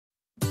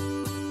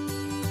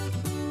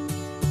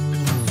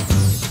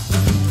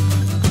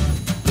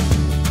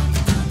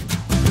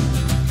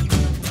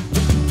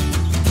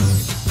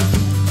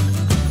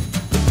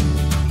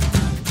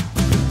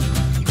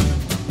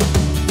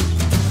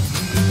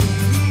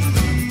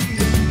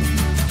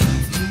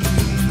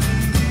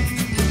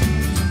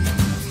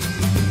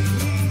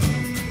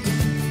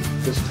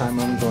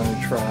I'm going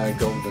to try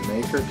Golden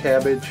Acre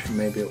cabbage.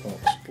 Maybe it won't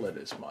split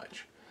as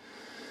much.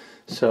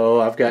 So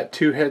I've got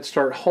 2 head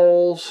start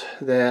holes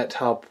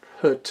that I'll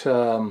put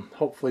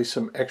hopefully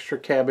some extra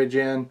cabbage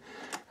in.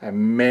 I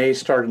may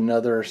start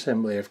another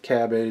assembly of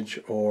cabbage,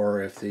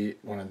 or if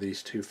one of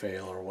these 2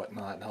 fail or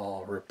whatnot,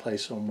 I'll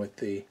replace them with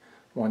the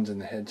ones in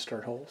the head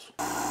start holes.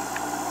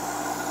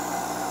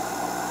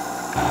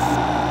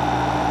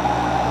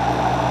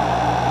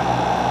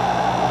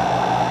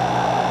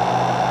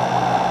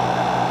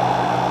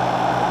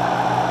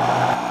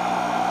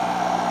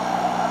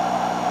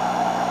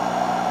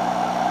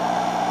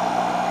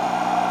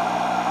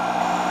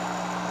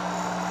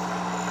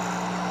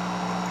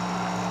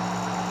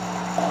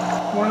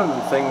 One of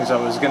the things I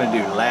was going to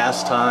do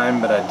last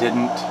time, but I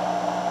didn't,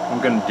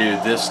 I'm going to do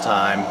this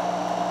time.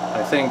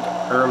 I think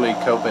early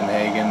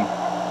Copenhagen,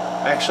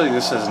 actually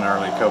this isn't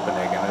early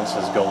Copenhagen, this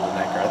is Golden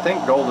Acre. I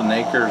think Golden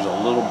Acre is a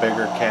little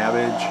bigger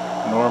cabbage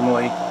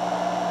normally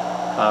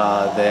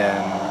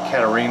than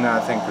Katarina,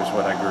 I think was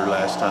what I grew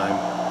last time.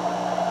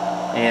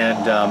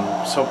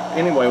 And so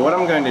anyway, what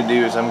I'm going to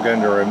do is I'm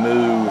going to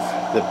remove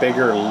the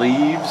bigger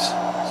leaves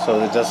so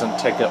that it doesn't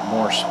take up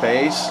more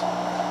space.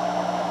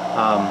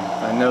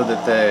 I know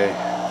that the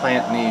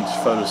plant needs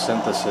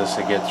photosynthesis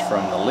it gets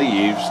from the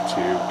leaves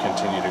to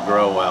continue to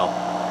grow well,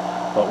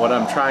 but what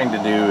I'm trying to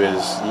do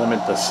is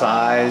limit the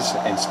size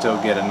and still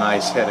get a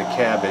nice head of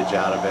cabbage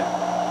out of it,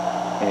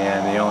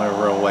 and the only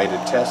real way to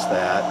test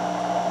that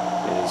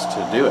is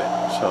to do it.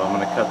 So I'm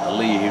going to cut the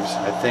leaves.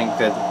 I think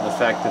that the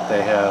fact that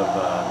they have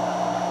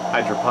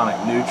hydroponic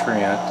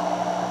nutrient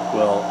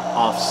will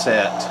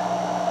offset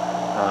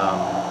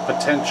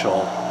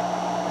potential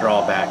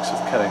drawbacks of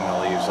cutting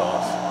the leaves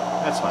off.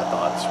 That's my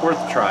thought. It's worth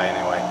a try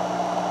anyway.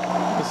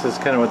 This is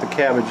kind of what the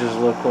cabbages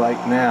look like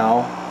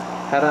now.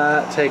 Had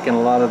I not taken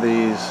a lot of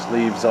these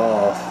leaves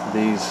off,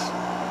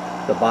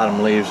 the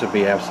bottom leaves would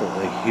be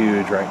absolutely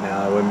huge right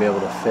now. I wouldn't be able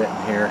to fit in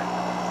here.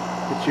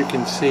 But you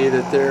can see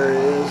that there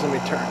is, let me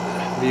turn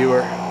the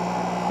viewer,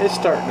 it's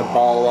starting to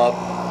ball up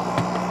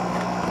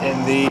in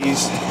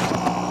these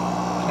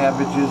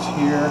cabbages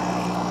here.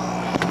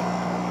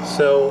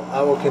 So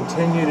I will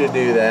continue to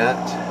do that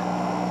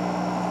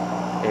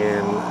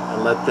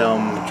and let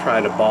them try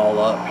to ball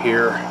up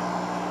here,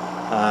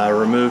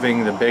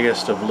 removing the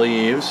biggest of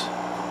leaves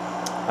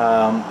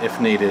if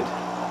needed.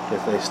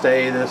 If they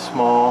stay this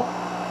small,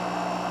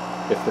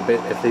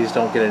 if these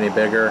don't get any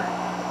bigger,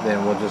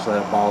 then we'll just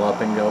let it ball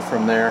up and go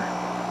from there.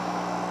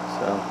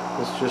 So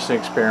this is just an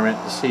experiment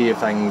to see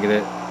if I can get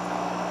it,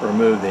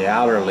 remove the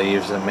outer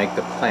leaves and make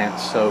the plant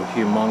so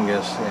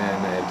humongous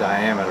in a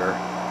diameter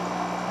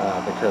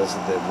because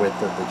of the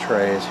width of the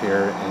trays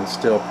here, and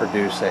still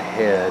produce a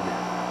head,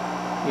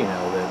 you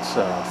know, that's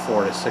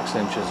 4 to 6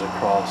 inches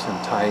across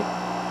and tight.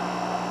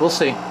 We'll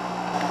see.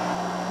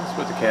 That's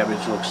what the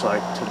cabbage looks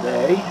like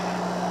today.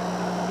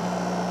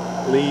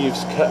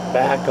 Leaves cut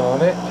back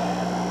on it.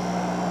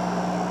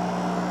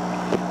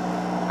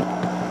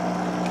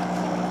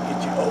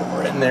 Get you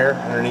over in there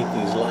underneath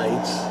these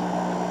lights.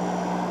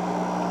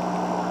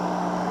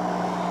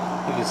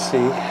 You can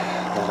see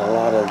that a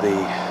lot of the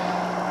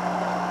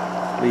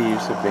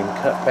leaves have been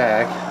cut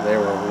back. They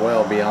were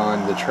well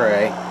beyond the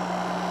tray.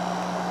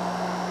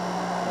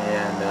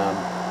 And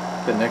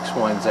the next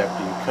ones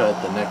after you cut,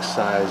 the next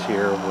size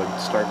here would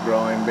start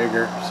growing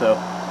bigger. So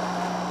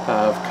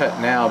I've cut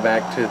now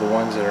back to the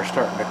ones that are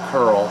starting to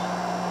curl,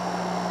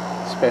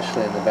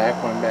 especially in the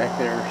back one back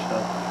there.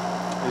 So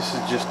this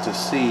is just to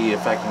see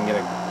if I can get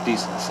a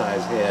decent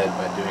sized head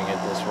by doing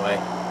it this way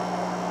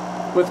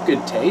with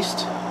good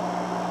taste.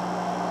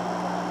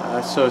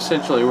 So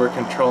essentially we're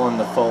controlling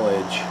the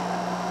foliage.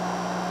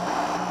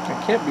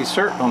 I can't be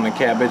certain on the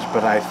cabbage,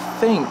 but I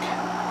think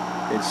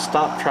it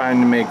stopped trying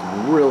to make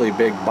really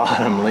big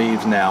bottom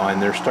leaves now, and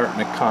they're starting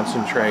to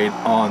concentrate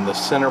on the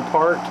center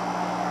part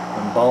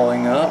and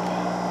balling up.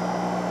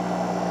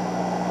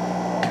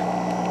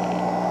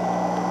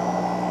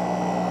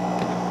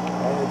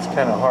 And it's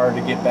kind of hard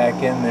to get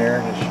back in there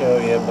to show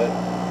you, but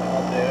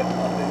I'll do it.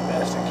 I'll do the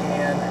best I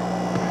can.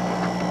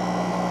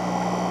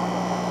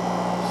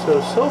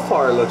 So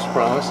far it looks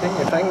promising.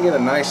 If I can get a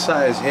nice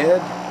size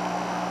head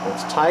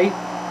that's tight,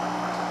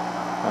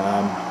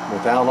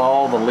 without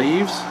all the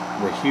leaves,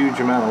 the huge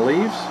amount of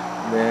leaves,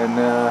 then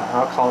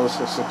I'll call this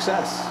a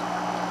success.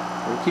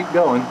 We'll keep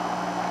going.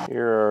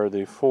 Here are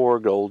the 4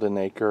 Golden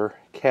Acre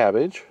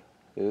cabbage.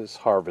 It is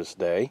harvest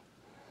day.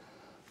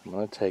 I'm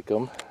going to take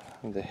them.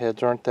 The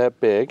heads aren't that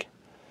big,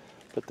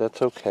 but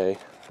that's okay.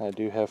 I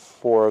do have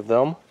 4 of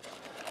them.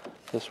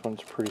 This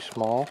one's pretty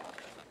small,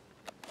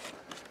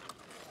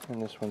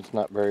 and this one's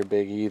not very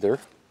big either.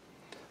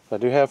 I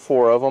do have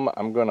 4 of them.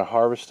 I'm going to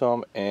harvest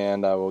them,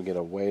 and I will get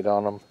a weight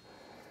on them.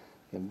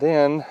 And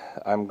then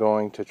I'm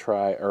going to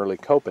try early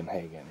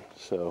Copenhagen.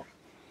 So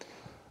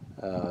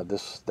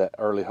that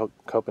early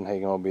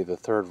Copenhagen will be the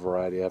 3rd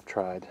variety I've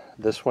tried.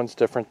 This one's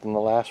different than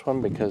the last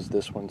one because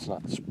this one's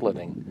not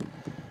splitting.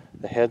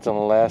 The heads on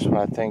the last one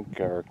I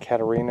think are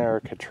Katarina.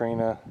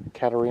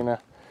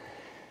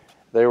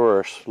 They were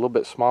a little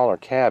bit smaller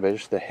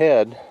cabbage. The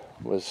head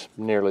was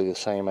nearly the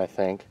same, I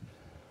think.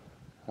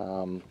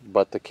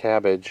 But the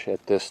cabbage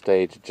at this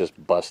stage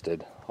just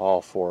busted.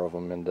 All 4 of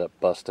them ended up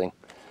busting.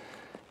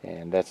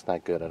 And that's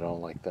not good. I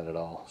don't like that at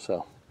all.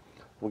 So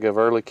we'll give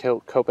early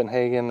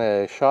Copenhagen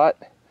a shot.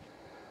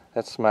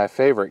 That's my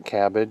favorite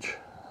cabbage.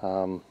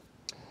 And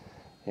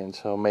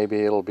so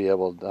maybe I'll be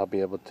able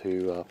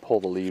to pull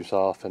the leaves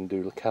off and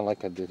do kind of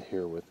like I did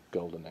here with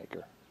Golden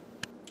Acre.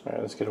 All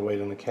right, let's get a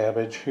weight on the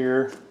cabbage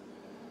here.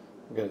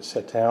 We've got it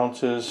set to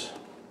ounces.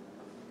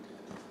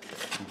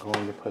 I'm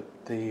going to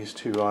put these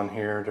 2 on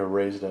here to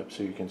raise it up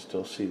so you can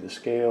still see the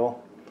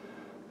scale.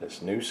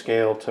 This new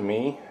scale to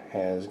me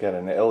has got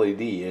an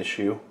LED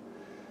issue,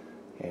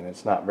 and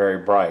it's not very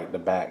bright. The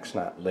back's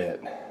not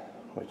lit,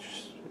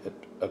 which is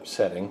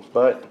upsetting,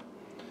 but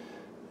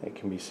it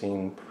can be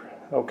seen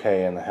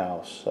okay in the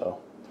house. So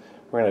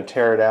we're going to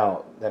tear it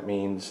out. That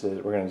means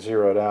that we're going to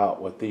zero it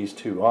out with these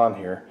 2 on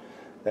here.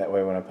 That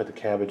way when I put the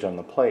cabbage on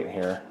the plate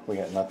here, we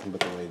got nothing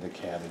but the weight of the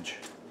cabbage.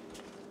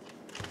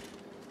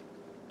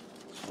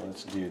 So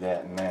let's do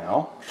that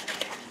now.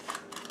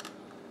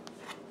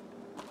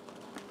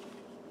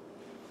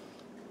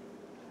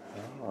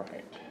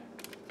 Alright.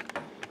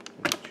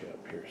 Get you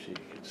up here so you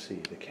can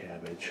see the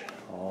cabbage.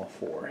 All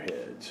 4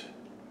 heads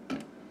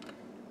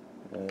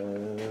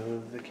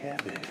of the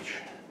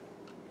cabbage.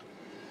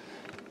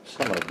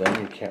 Some of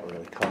them, you can't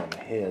really call them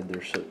a head,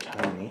 they're so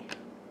tiny,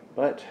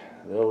 but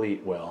they'll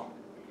eat well.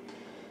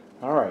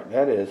 Alright,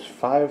 that is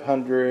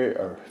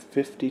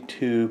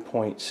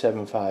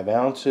 52.75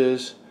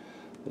 ounces.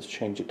 Let's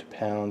change it to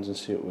pounds and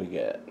see what we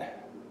get.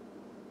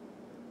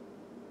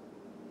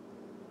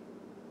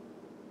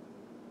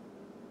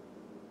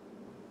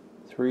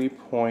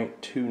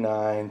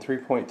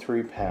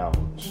 3.3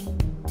 pounds.